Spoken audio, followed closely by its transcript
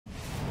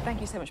Thank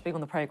you so much for being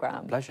on the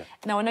programme. Pleasure.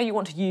 Now, I know you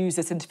want to use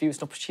this interview as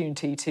an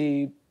opportunity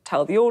to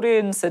tell the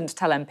audience and to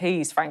tell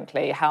MPs,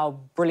 frankly, how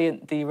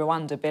brilliant the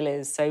Rwanda bill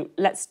is. So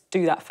let's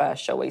do that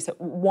first, shall we? So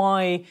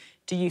why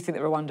do you think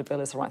the Rwanda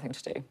bill is the right thing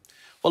to do?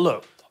 Well,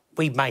 look,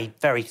 we've made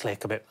very clear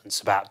commitments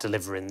about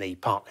delivering the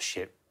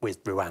partnership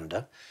with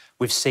Rwanda.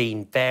 We've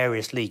seen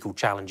various legal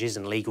challenges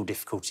and legal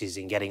difficulties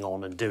in getting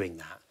on and doing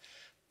that.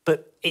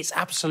 But it's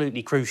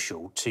absolutely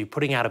crucial to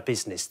putting out of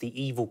business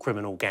the evil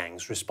criminal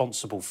gangs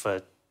responsible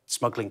for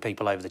smuggling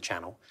people over the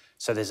channel.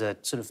 So there's a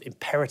sort of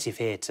imperative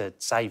here to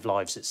save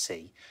lives at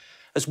sea,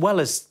 as well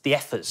as the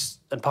efforts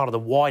and part of the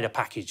wider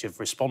package of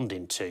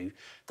responding to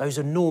those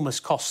enormous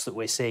costs that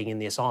we're seeing in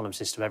the asylum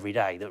system every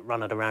day that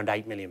run at around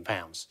 £8 million.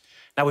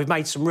 Now, we've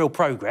made some real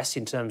progress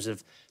in terms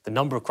of the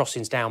number of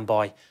crossings down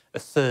by a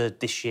third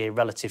this year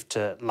relative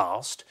to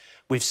last.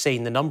 We've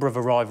seen the number of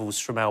arrivals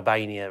from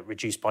Albania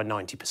reduced by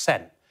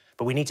 90%,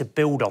 but we need to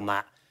build on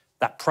that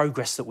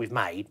progress that we've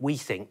made. We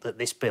think that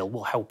this bill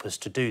will help us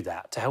to do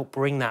that, to help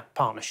bring that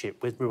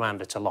partnership with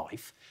Rwanda to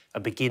life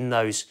and begin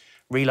those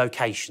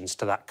relocations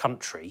to that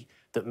country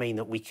that mean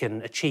that we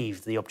can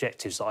achieve the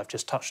objectives that I've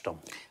just touched on.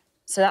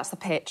 So that's the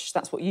pitch,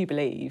 that's what you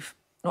believe.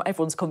 Not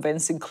everyone's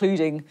convinced,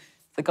 including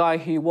the guy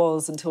who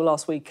was, until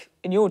last week,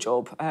 in your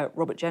job,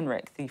 Robert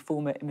Jenrick, the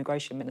former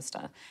immigration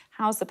minister.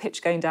 How's the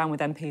pitch going down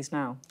with MPs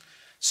now?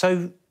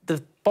 So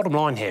the bottom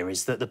line here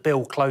is that the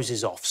bill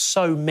closes off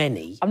so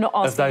many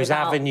of those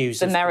avenues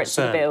the of merits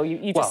concern. of the bill.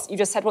 You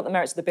just said what the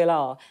merits of the bill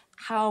are.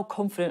 How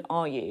confident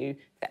are you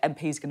that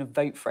MPs are going to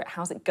vote for it?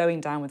 How's it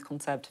going down with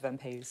Conservative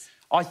MPs?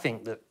 I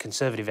think that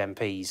Conservative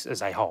MPs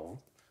as a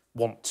whole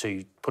want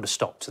to put a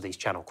stop to these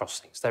channel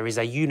crossings. There is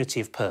a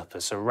unity of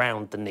purpose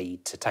around the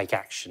need to take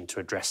action to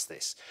address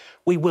this.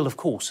 We will, of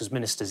course, as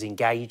ministers,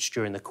 engage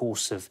during the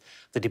course of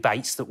the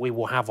debates that we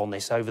will have on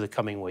this over the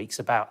coming weeks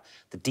about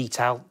the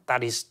detail.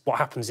 That is what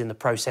happens in the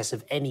process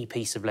of any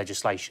piece of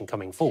legislation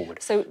coming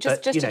forward. So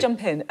just to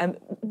jump in,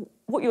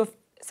 what you're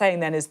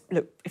saying then is,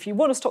 look, if you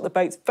want to stop the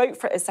votes, vote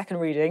for it as second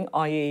reading,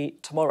 i.e.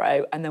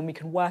 tomorrow, and then we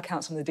can work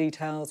out some of the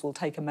details, we'll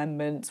take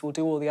amendments, we'll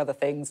do all the other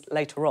things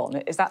later on.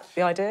 Is that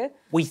the idea?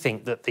 We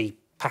think that the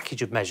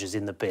package of measures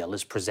in the bill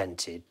as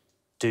presented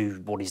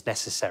do what is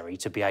necessary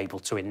to be able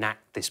to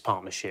enact this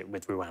partnership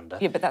with Rwanda.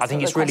 Yeah, but that's I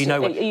think it's really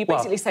Are you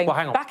basically saying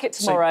back it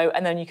tomorrow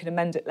and then you can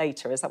amend it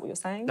later? Is that what you're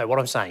saying? No, what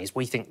I'm saying is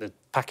we think the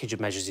package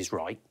of measures is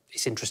right.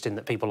 It's interesting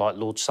that people like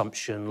Lord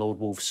Sumption, Lord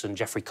Wolfson,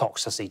 Geoffrey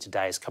Cox, I see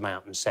today, has come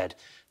out and said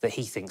that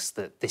he thinks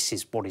that this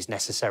is what is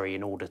necessary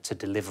in order to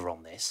deliver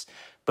on this.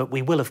 But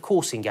we will, of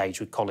course, engage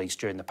with colleagues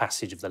during the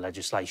passage of the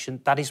legislation.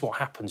 That is what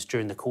happens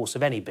during the course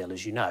of any bill,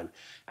 as you know.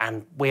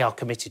 And we are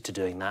committed to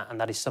doing that, and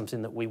that is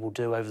something that we will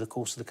do over the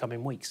course of the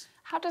coming weeks.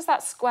 How does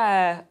that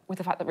square with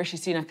the fact that Rishi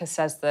Sunak has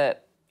says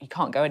that you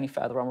can't go any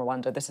further on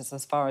Rwanda, this is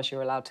as far as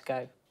you're allowed to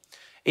go?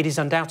 It is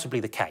undoubtedly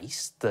the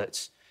case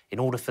that in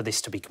order for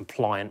this to be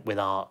compliant with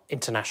our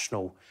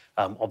international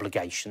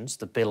obligations,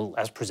 the bill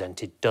as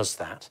presented does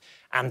that.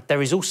 And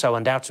there is also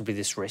undoubtedly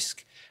this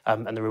risk,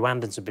 and the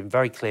Rwandans have been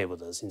very clear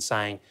with us in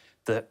saying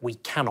that we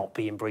cannot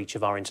be in breach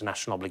of our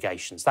international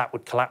obligations. That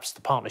would collapse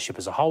the partnership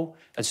as a whole,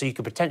 and so you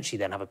could potentially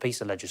then have a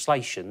piece of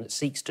legislation that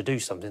seeks to do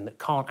something that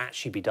can't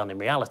actually be done in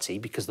reality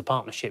because the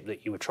partnership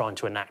that you were trying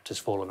to enact has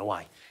fallen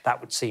away. That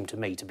would seem to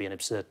me to be an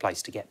absurd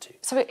place to get to.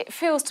 So it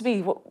feels to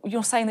me, what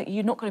you're saying, that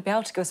you're not going to be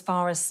able to go as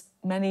far as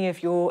many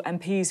of your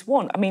MPs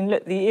want. I mean,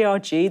 look, the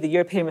ERG, the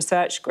European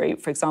Research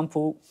Group, for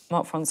example,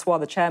 Marc Francois,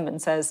 the chairman,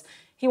 says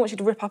he wants you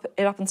to rip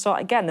it up and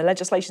start again. The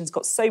legislation's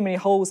got so many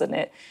holes in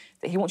it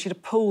that he wants you to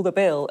pull the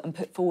bill and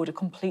put forward a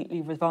completely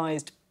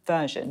revised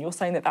version. You're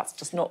saying that that's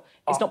just not...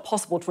 It's not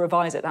possible to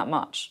revise it that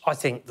much. I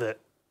think that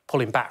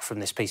pulling back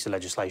from this piece of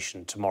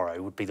legislation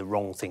tomorrow would be the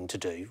wrong thing to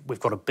do. We've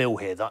got a bill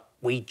here that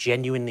we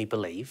genuinely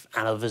believe,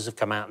 and others have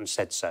come out and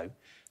said so,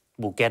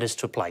 will get us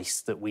to a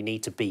place that we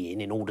need to be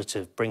in order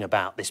to bring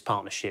about this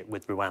partnership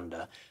with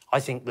Rwanda. I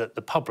think that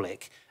the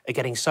public are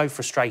getting so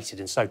frustrated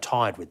and so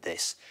tired with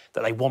this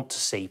that they want to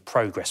see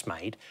progress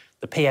made.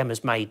 The PM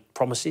has made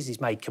promises, he's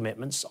made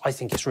commitments. I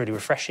think it's really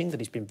refreshing that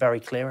he's been very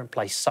clear and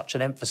placed such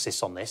an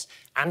emphasis on this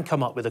and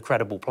come up with a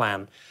credible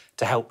plan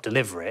to help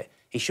deliver it.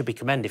 He should be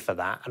commended for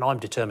that, and I'm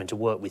determined to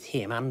work with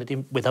him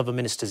and with other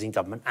ministers in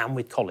government and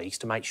with colleagues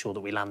to make sure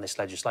that we land this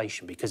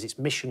legislation because it's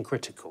mission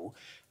critical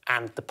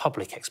and the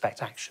public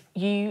expect action.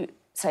 You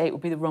say it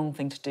would be the wrong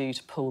thing to do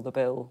to pull the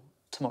bill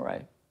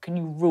tomorrow. Can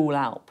you rule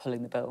out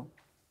pulling the bill?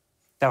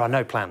 There are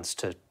no plans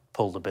to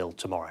pull the bill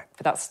tomorrow.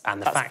 But that's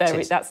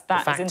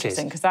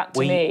interesting because that, to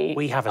me,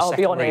 we have a I'll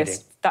second be honest,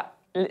 reading.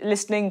 That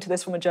listening to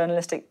this from a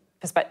journalistic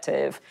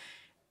perspective,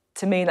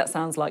 to me that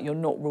sounds like you're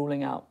not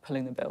ruling out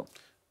pulling the bill.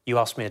 You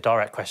asked me a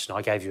direct question,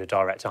 I gave you a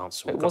direct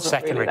answer. It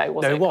wasn't really, though,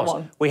 was it? No, it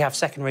was. We have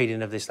second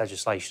reading of this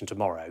legislation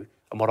tomorrow,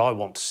 and what I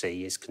want to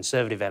see is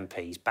Conservative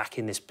MPs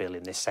backing this bill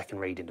in this second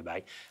reading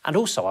debate. And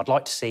also, I'd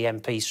like to see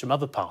MPs from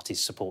other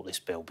parties support this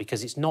bill,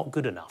 because it's not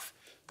good enough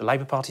the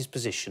Labour Party's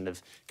position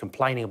of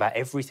complaining about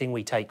everything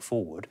we take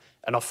forward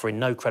and offering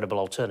no credible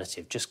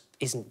alternative just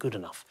isn't good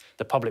enough.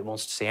 The public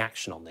wants to see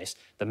action on this.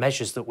 The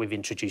measures that we've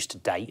introduced to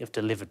date have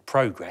delivered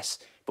progress,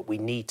 but we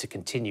need to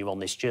continue on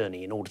this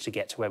journey in order to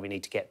get to where we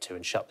need to get to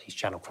and shut these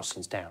channel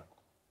crossings down.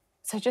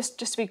 So just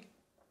to be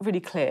really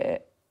clear,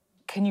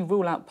 can you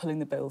rule out pulling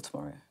the bill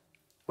tomorrow?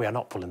 We are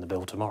not pulling the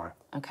bill tomorrow.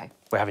 OK.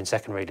 We're having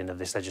second reading of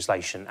this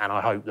legislation, and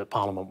I hope that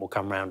Parliament will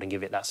come round and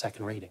give it that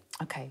second reading.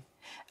 OK.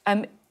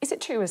 Is it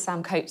true, as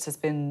Sam Coates has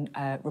been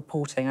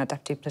reporting, our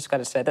Deputy Political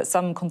Editor, that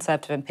some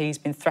Conservative MPs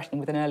have been threatening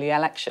with an early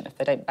election if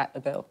they don't back the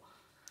bill?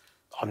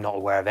 I'm not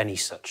aware of any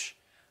such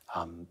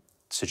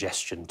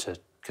suggestion to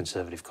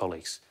Conservative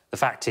colleagues. The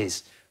fact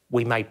is,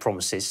 we made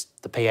promises.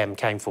 The PM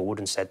came forward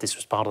and said this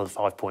was part of the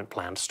 5-point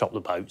plan to stop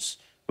the boats.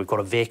 We've got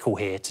a vehicle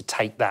here to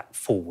take that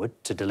forward,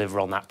 to deliver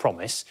on that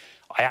promise.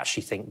 I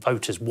actually think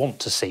voters want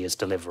to see us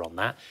deliver on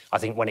that. I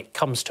think when it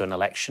comes to an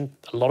election,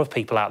 a lot of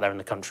people out there in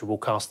the country will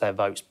cast their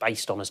votes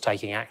based on us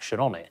taking action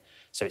on it.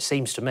 So it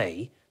seems to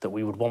me that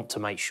we would want to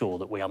make sure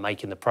that we are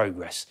making the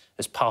progress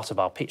as part of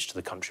our pitch to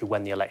the country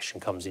when the election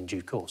comes in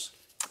due course.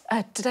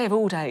 Today of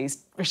all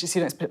days, Rishi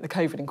Sunak's been at the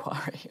COVID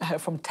inquiry.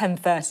 From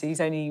 10:30,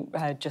 he's only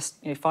just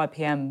 5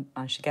 p.m.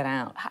 managed to get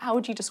out. How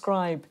would you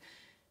describe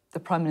the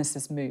Prime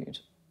Minister's mood?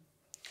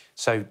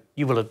 So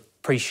you will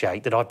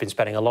appreciate that I've been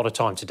spending a lot of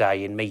time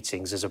today in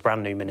meetings as a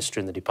brand new minister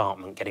in the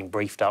department, getting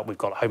briefed up. We've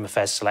got a Home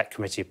Affairs Select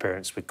Committee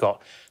appearance. We've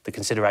got the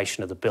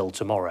consideration of the bill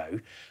tomorrow.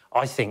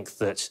 I think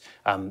that,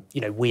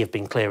 we have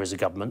been clear as a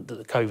government that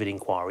the COVID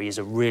inquiry is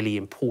a really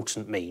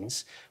important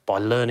means by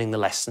learning the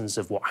lessons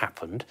of what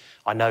happened.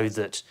 I know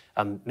that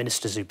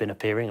ministers who've been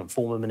appearing and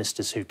former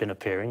ministers who've been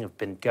appearing have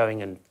been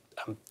going and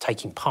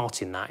taking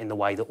part in that in the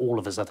way that all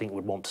of us, I think,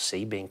 would want to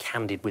see, being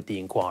candid with the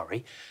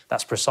inquiry.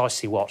 That's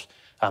precisely what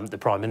the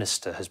Prime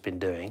Minister has been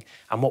doing.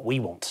 And what we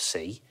want to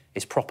see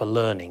is proper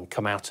learning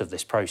come out of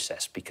this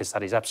process, because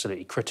that is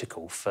absolutely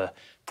critical for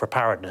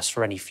preparedness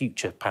for any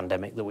future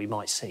pandemic that we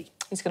might see.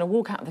 He's going to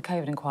walk out of the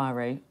COVID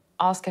inquiry,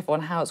 ask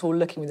everyone how it's all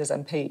looking with his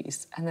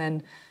MPs, and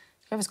then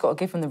whoever's got to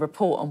give him the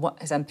report on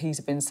what his MPs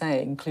have been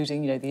saying,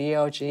 including, the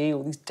ERG,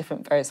 all these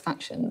different various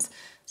factions.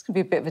 It's going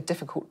to be a bit of a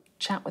difficult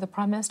chat with the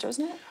Prime Minister,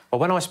 isn't it? Well,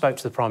 when I spoke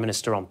to the Prime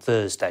Minister on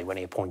Thursday when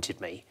he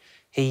appointed me,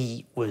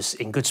 he was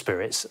in good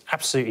spirits,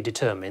 absolutely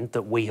determined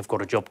that we have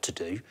got a job to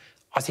do.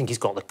 I think he's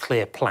got the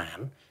clear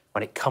plan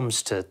when it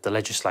comes to the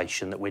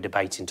legislation that we're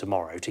debating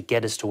tomorrow to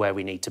get us to where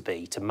we need to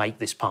be, to make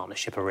this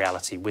partnership a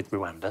reality with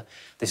Rwanda.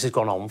 This has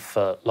gone on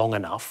for long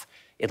enough.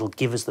 It'll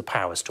give us the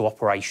powers to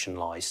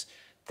operationalise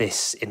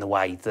this in the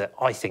way that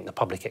I think the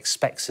public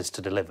expects us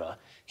to deliver.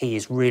 He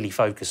is really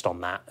focused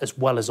on that, as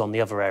well as on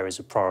the other areas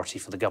of priority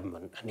for the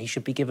government, and he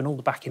should be given all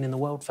the backing in the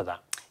world for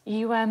that.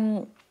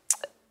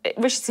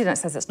 Rishi Sunak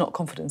says it's not a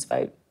confidence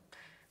vote,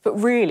 but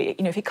really,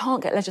 if he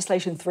can't get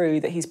legislation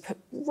through that he's put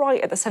right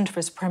at the centre of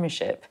his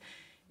premiership,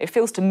 it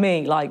feels to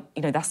me like,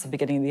 that's the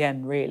beginning of the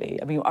end, really.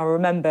 I mean, I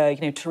remember,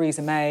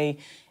 Theresa May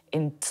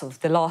in sort of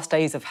the last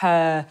days of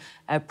her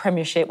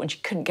premiership, when she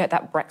couldn't get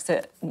that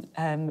Brexit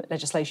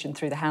legislation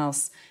through the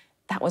House,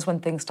 that was when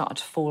things started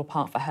to fall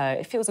apart for her.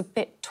 It feels a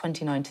bit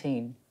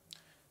 2019.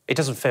 It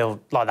doesn't feel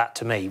like that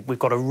to me. We've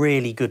got a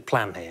really good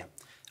plan here.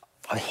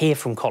 I hear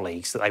from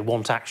colleagues that they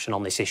want action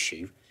on this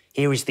issue.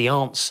 Here is the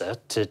answer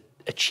to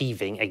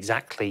achieving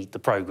exactly the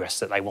progress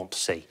that they want to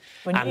see.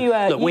 When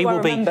I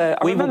remember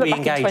back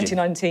in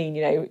 2019,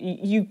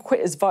 you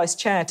quit as vice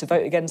chair to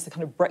vote against the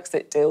kind of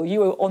Brexit deal.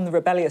 You were on the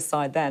rebellious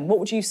side then. What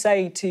would you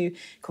say to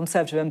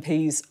Conservative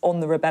MPs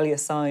on the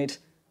rebellious side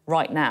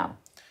right now?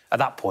 At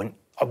that point,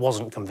 I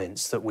wasn't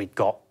convinced that we'd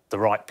got the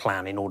right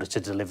plan in order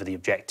to deliver the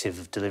objective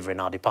of delivering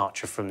our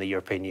departure from the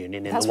European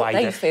Union in the way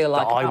that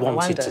I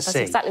wanted to see.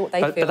 That's exactly what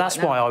they feel. But that's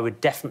why I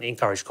would definitely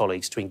encourage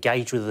colleagues to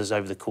engage with us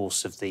over the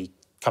course of the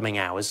coming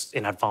hours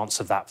in advance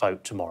of that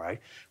vote tomorrow.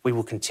 We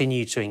will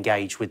continue to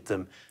engage with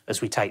them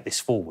as we take this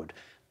forward.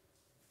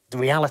 The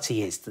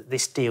reality is that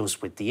this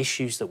deals with the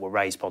issues that were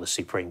raised by the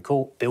Supreme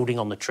Court, building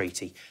on the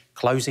treaty,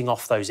 closing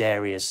off those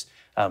areas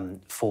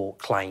for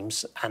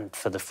claims and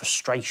for the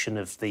frustration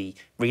of the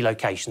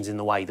relocations in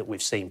the way that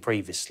we've seen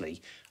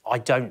previously. I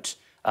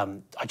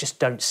just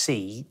don't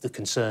see the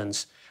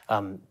concerns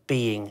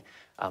being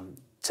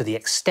to the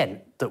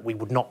extent that we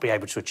would not be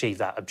able to achieve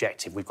that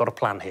objective. We've got a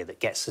plan here that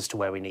gets us to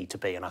where we need to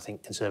be, and I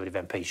think Conservative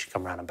MPs should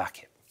come around and back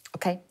it.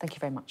 OK, thank you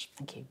very much.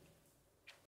 Thank you.